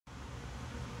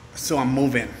So I'm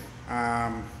moving.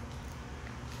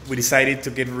 We decided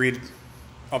to get rid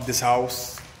of this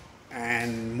house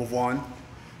and move on.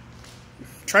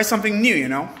 Try something new, you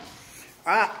know.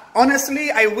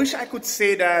 Honestly, I wish I could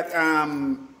say that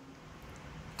I'm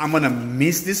gonna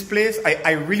miss this place.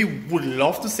 I really would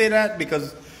love to say that,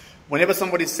 because whenever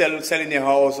somebody's selling their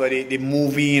house or they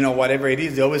move in or whatever it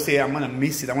is, they always say, I'm gonna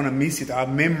miss it, I wanna miss it, I have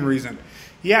memories. And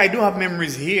yeah, I do have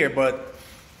memories here, but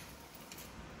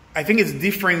I think it's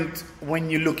different when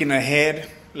you're looking ahead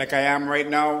like I am right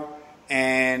now,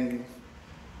 and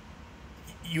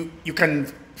you can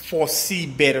foresee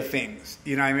better things.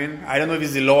 You know what I mean? I don't know if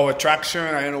it's the law of attraction,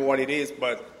 I don't know what it is,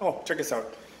 but oh, check this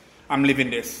out. I'm living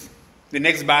this. The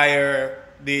next buyer,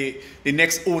 the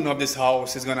next owner of this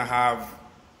house is gonna have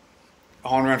a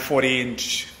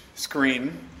 140-inch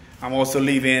screen. I'm also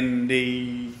leaving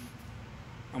them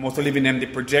the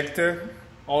projector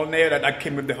all there that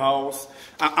came with the house.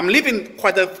 I'm leaving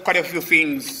quite a few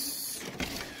things.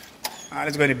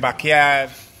 Let's go in the backyard.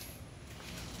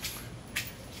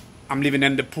 I'm leaving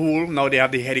them the pool. Now they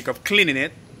have the headache of cleaning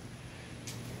it.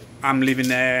 I'm leaving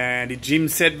the gym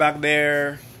set back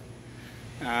there.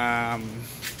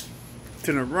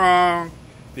 Turn around.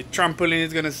 The trampoline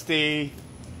is gonna stay.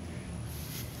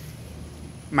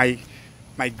 My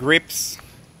grapes.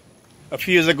 A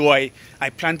few years ago, I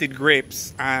planted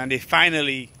grapes, and they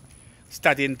finally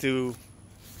starting to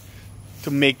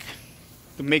make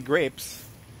grapes.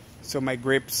 So my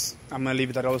grapes, I'm gonna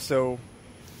leave that also.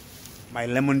 My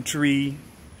lemon tree.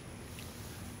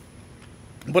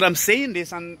 But I'm saying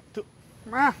this, and it's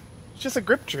just a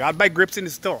grape tree. I'll buy grapes in the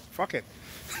store. Fuck it.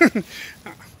 I'm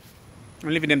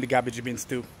leaving them the garbage bins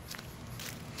too.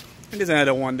 And there's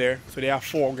another one there. So there are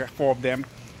four of them.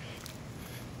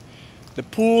 The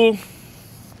pool.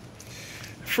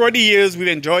 For the years, we've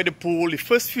enjoyed the pool. The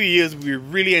first few years, we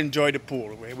really enjoyed the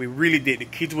pool. We really did. The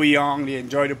kids were young, they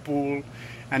enjoyed the pool.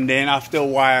 And then after a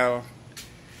while,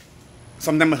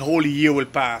 sometimes a whole year will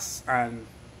pass and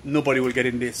nobody will get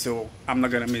in this. So I'm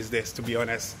not going to miss this, to be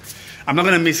honest. I'm not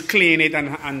going to miss cleaning it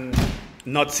and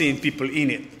not seeing people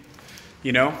in it.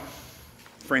 You know?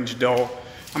 French door.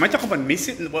 I might talk about miss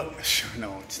it, but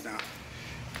no, it's not.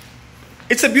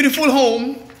 It's a beautiful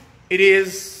home. It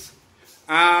is.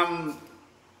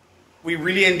 We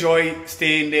really enjoy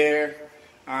staying there.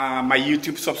 My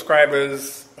YouTube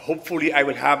subscribers, hopefully I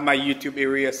will have my YouTube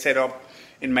area set up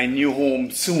in my new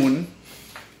home soon.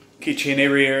 Kitchen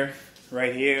area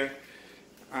right here.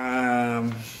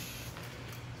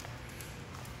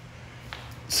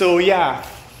 So yeah,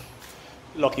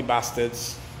 lucky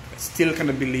bastards. I still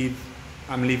cannot believe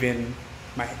I'm leaving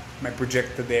my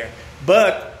projector there.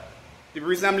 But the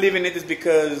reason I'm leaving it is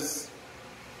because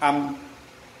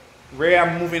where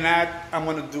I'm moving at, I'm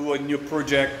gonna do a new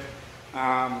project,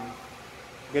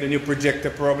 get a new projector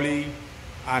probably,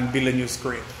 and build a new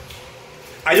screen.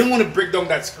 I don't want to break down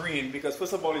that screen because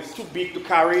first of all, it's too big to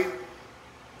carry.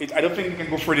 I don't think it can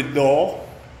go through the door.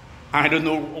 I don't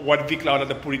know what vehicle I have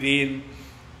to put it in,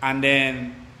 and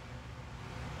then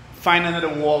find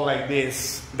another wall like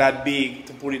this, that big,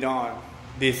 to put it on.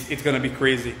 It's gonna be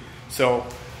crazy. So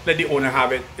let the owner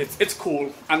have it. It's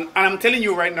cool, and I'm telling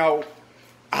you right now,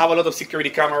 I have a lot of security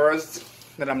cameras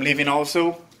that I'm leaving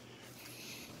also.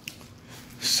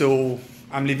 So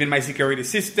I'm leaving my security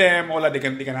system, all that they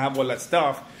can have all that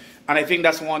stuff. And I think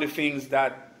that's one of the things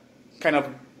that kind of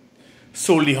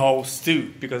sold the house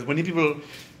too. Because when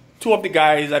two of the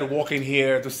guys that walk in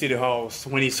here to see the house,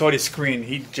 when he saw the screen,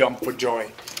 he jumped for joy.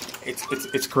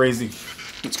 It's crazy.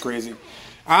 It's crazy.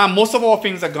 Most of our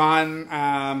things are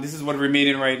gone. This is what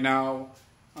remaining right now.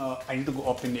 I need to go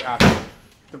up in the attic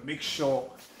to make sure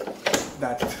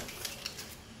that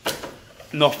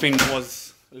nothing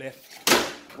was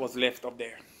left up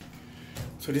there.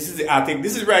 So this is the attic.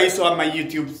 This is where I used to have my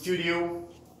YouTube studio.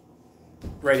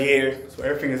 Right here. So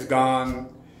everything is gone.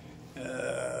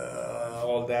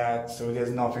 All that. So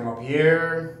there's nothing up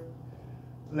here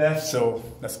left. So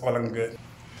that's all I'm good.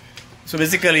 So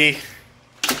basically,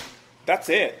 that's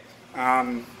it.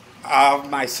 I have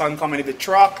my son coming in the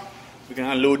truck. We're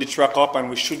gonna load the truck up and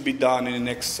we should be done in the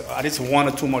next at least 1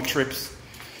 or 2 more trips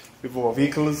with our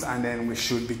vehicles, and then we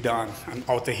should be done and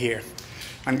out of here.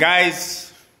 And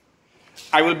guys,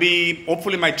 I will be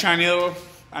hopefully my channel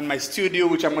and my studio,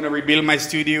 which I'm gonna rebuild my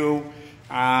studio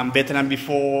better than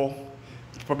before.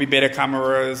 Probably better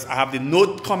cameras. I have the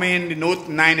Note coming. The Note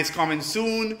 9 is coming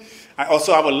soon. I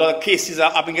also have a lot of cases.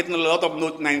 I've been getting a lot of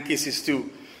Note 9 cases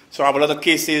too. So I have a lot of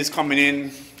cases coming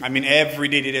in. I mean, every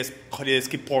day they just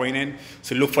keep pouring in.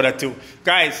 So look for that too.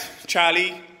 Guys,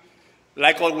 Charlie,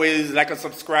 like always, like and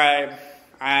subscribe.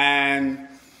 And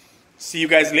see you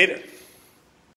guys later.